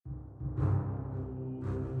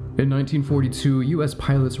In 1942, U.S.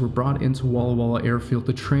 pilots were brought into Walla Walla airfield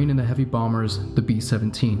to train in the heavy bombers, the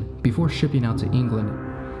B-17, before shipping out to England.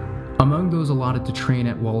 Among those allotted to train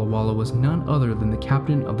at Walla Walla was none other than the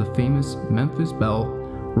captain of the famous Memphis Belle,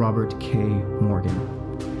 Robert K.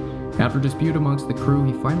 Morgan. After dispute amongst the crew,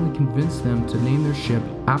 he finally convinced them to name their ship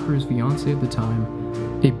after his fiancée at the time,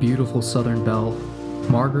 a beautiful Southern belle,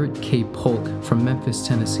 Margaret K. Polk from Memphis,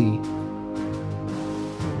 Tennessee.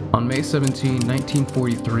 On May 17,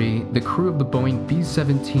 1943, the crew of the Boeing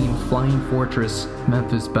B-17 Flying Fortress,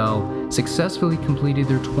 Memphis Belle, successfully completed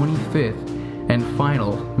their 25th and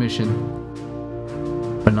final mission.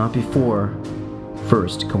 But not before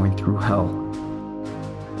first going through hell.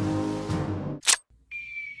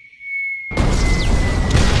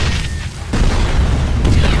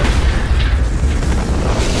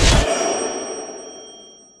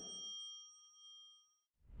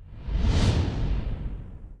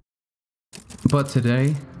 But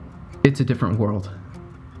today, it's a different world.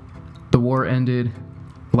 The war ended,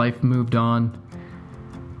 life moved on,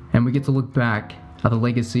 and we get to look back at the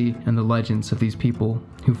legacy and the legends of these people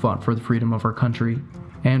who fought for the freedom of our country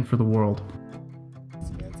and for the world.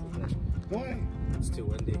 Why? It's too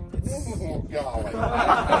windy. Oh,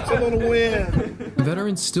 golly. It's a little wind.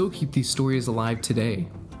 Veterans still keep these stories alive today.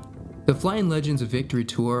 The Flying Legends of Victory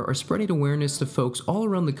Tour are spreading awareness to folks all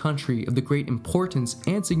around the country of the great importance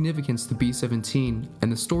and significance the B-17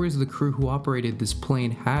 and the stories of the crew who operated this plane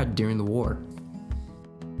had during the war.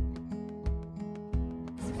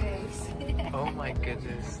 Space. Oh my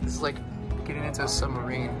goodness, this is like getting into a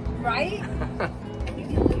submarine. Right? And you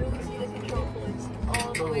can literally see the control points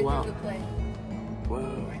all the way through the plane.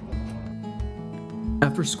 Whoa.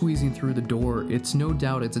 After squeezing through the door, it's no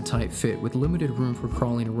doubt it's a tight fit with limited room for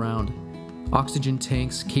crawling around. Oxygen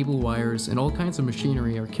tanks, cable wires, and all kinds of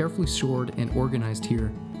machinery are carefully stored and organized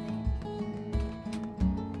here.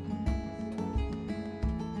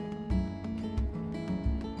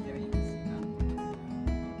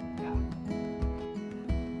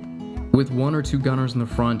 With one or two gunners in the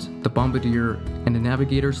front, the bombardier, and a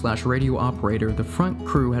navigator/radio operator, the front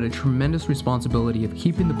crew had a tremendous responsibility of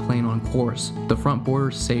keeping the plane on course, the front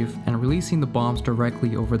borders safe, and releasing the bombs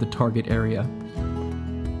directly over the target area.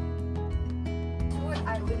 What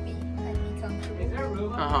I would be, I'd be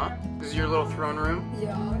comfortable. Uh-huh. This is your little throne room?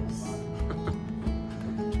 Yes.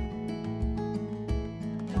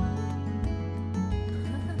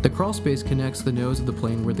 The crawl space connects the nose of the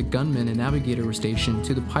plane where the gunman and navigator were stationed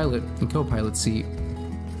to the pilot and co-pilot seat.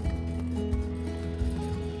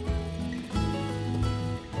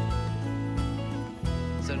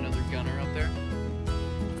 Is that another gunner up there?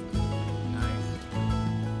 Nice.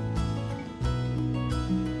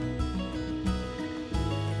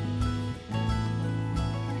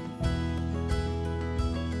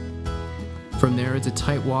 From there, it's a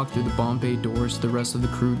tight walk through the bomb bay doors to the rest of the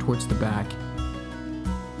crew towards the back.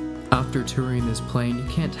 After touring this plane, you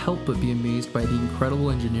can't help but be amazed by the incredible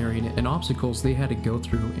engineering and obstacles they had to go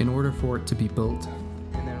through in order for it to be built.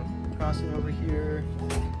 And then crossing over here,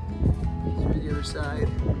 through the other side.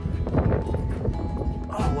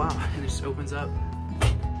 Oh wow, it just opens up.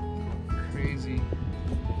 Crazy.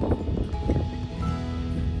 Come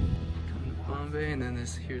to Bombay, and then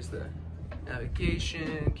here's the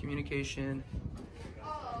navigation, communication,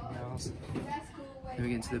 everything else. Then we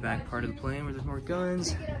get into the back part of the plane where there's more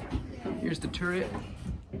guns. Here's the turret.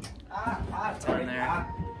 It's on there.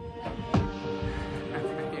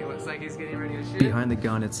 He looks like he's getting ready to shoot. Behind the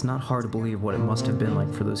gun, it's not hard to believe what it must have been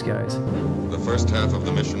like for those guys. The first half of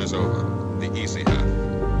the mission is over. The easy half.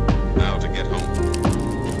 Now to get home.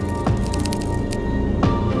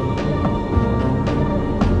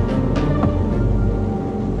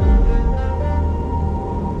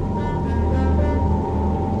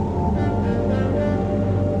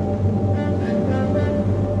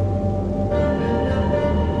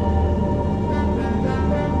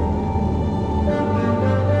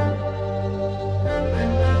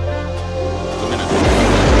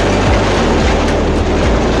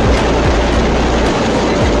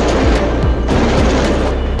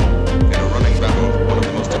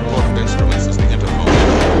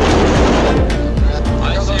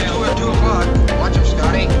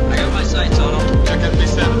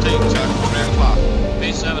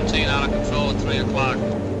 B-17 out of control at 3 o'clock.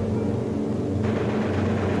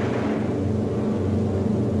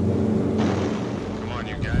 Come on,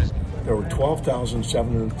 you guys. There were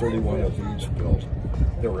 12,731 of these built.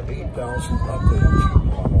 There were 8,000 of the cheap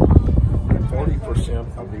model, and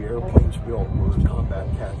 40% of the airplanes built were combat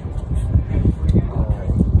casualties.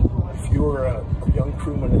 If you were a young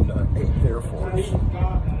crewman in the 8th Air Force,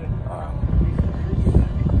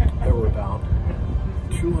 there were about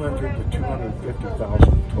 2 200 to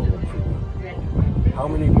 250,000 total crew. How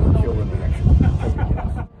many were killed in action?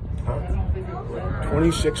 Huh?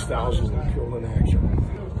 26,000 were killed in action.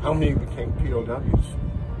 How many became POWs?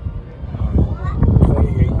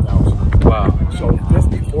 28,000. Wow. So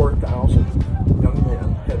 54,000 young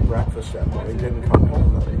men had breakfast that morning, didn't come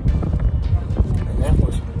home that evening. And that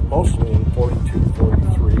was mostly in 42,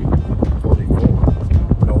 43, 44.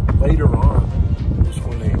 You know, later on is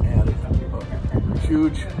when they added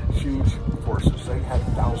huge forces. They had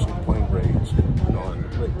 1,000 plane raids, you know, in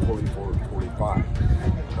late 44, 45.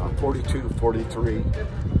 42, 43,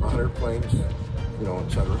 100 planes, you know,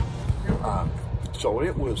 etc. So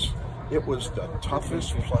it was the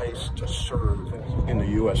toughest place to serve in the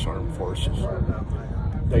U.S. Armed Forces.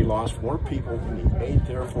 They lost more people in the 8th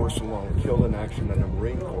Air Force alone, killed in action, than the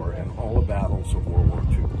Marine Corps in all the battles of World War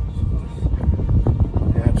II.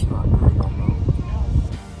 That's not very well known.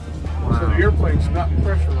 Wow. So the airplane's not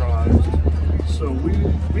pressurized, so we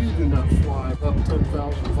do not fly up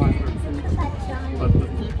 10,500 feet. But the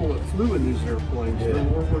people that flew in these airplanes during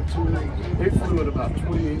World War II, they flew at about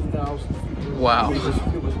 28,000 feet. Wow. It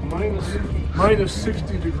was minus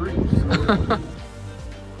 60 degrees.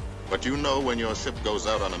 But you know when your ship goes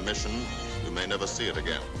out on a mission, you may never see it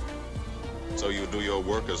again. So you do your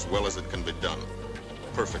work as well as it can be done,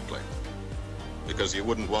 perfectly. Because you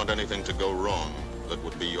wouldn't want anything to go wrong that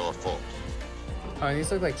would be your fault. Oh,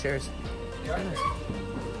 these look like chairs.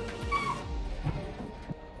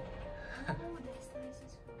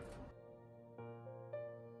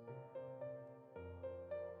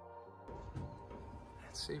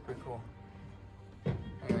 That's super cool.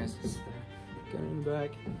 Anyways, this is the gun in the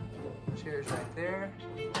back. Chairs right there.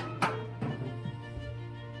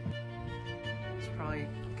 It's probably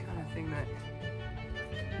the kind of thing that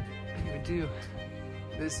you would do.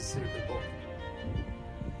 This is super cool.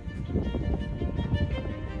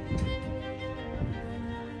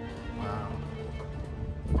 Wow.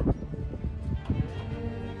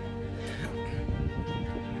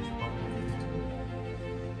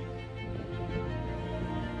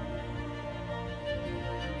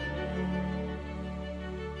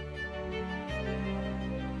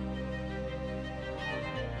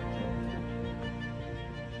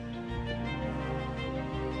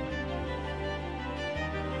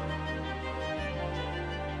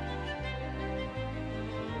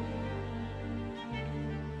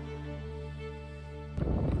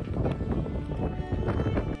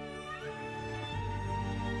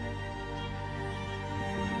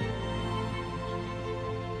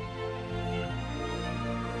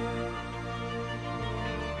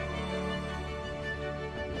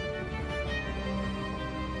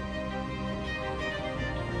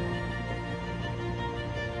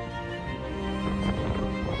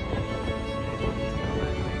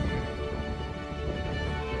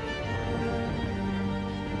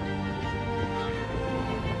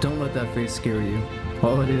 Don't let that face scare you.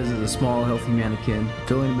 All it is a small, healthy mannequin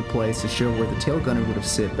filling in the place to show where the tail gunner would have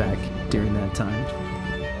sit back during that time.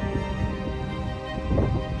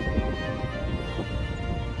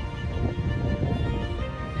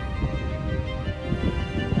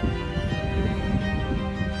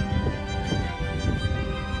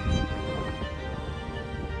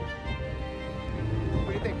 What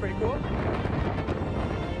do you think? Pretty cool?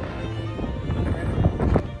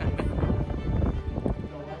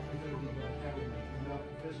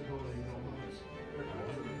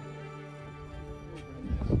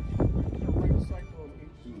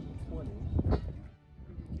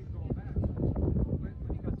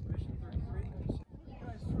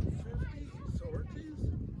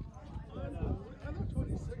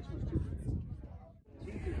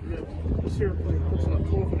 This airplane puts out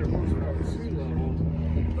 1,200 horsepower at sea level,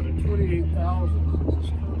 but at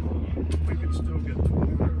 28,000, we could still get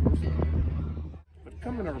 1,200 horsepower. But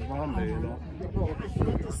come in our bomb bay, you know.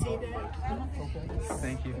 To see that.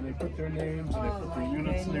 Thank you. And they put their names and they put the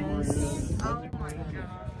units they were in. Oh my God.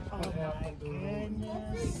 What happened to them,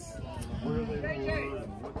 where they were,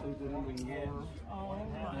 and what they did in the war.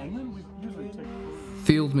 And then we usually take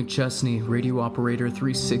Field McChesney, radio operator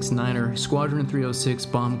 369er, Squadron 306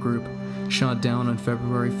 bomb group, shot down on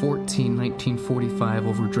February 14, 1945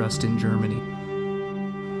 over Dresden, Germany.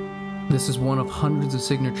 This is one of hundreds of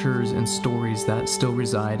signatures and stories that still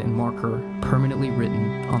reside and marker permanently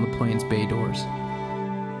written on the plane's bay doors.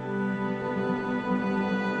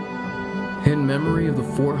 In memory of the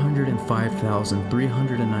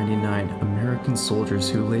 405,399 American soldiers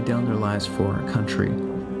who laid down their lives for our country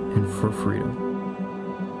and for freedom.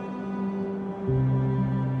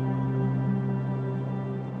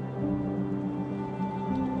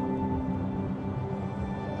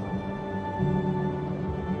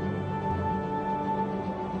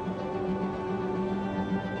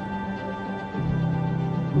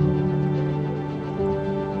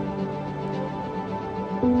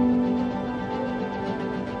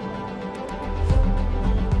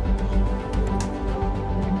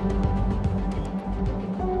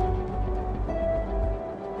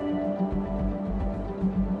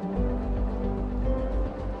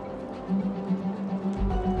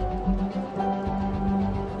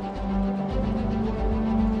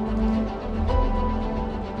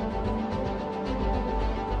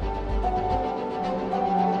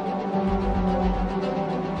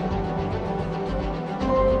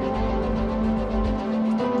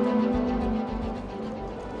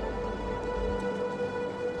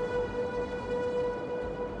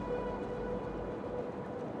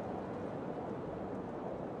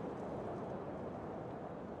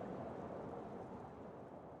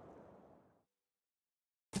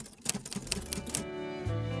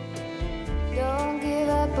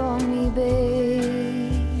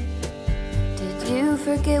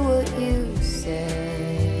 forget what you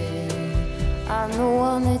said. I'm the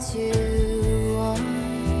one that you want.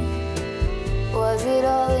 Was it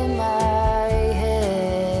all in my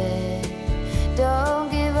head?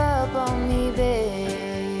 Don't give up on me, babe.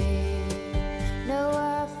 No,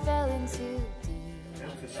 I fell into deep.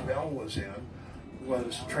 Memphis Belle was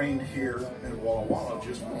trained here in Walla Walla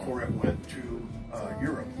just before it went to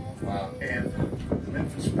Europe. Wow. And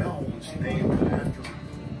Memphis Belle was named after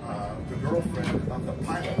the girlfriend of the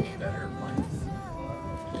pilot of that airplane.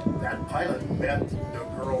 That pilot met the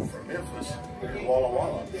girl from Memphis in Walla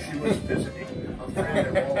Walla. She was visiting a friend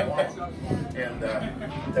in Walla Walla.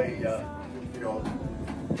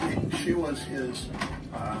 And she was his,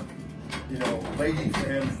 lady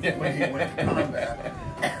friend when he went to combat.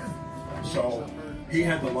 So he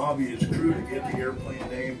had to lobby his crew to get the airplane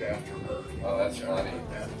named after her. Oh, that's funny.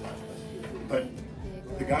 But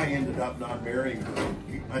the guy ended up not marrying her.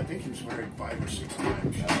 I think he was married 5 or 6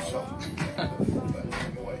 times. So, but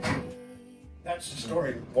anyway, that's the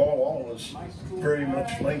story. Walla Walla was very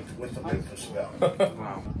much linked with the Memphis Belle.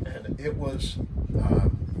 Wow. And it was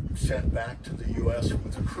sent back to the U.S.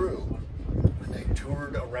 with a crew. And they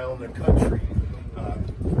toured around the country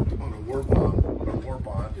on a war bond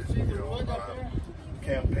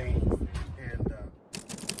campaign.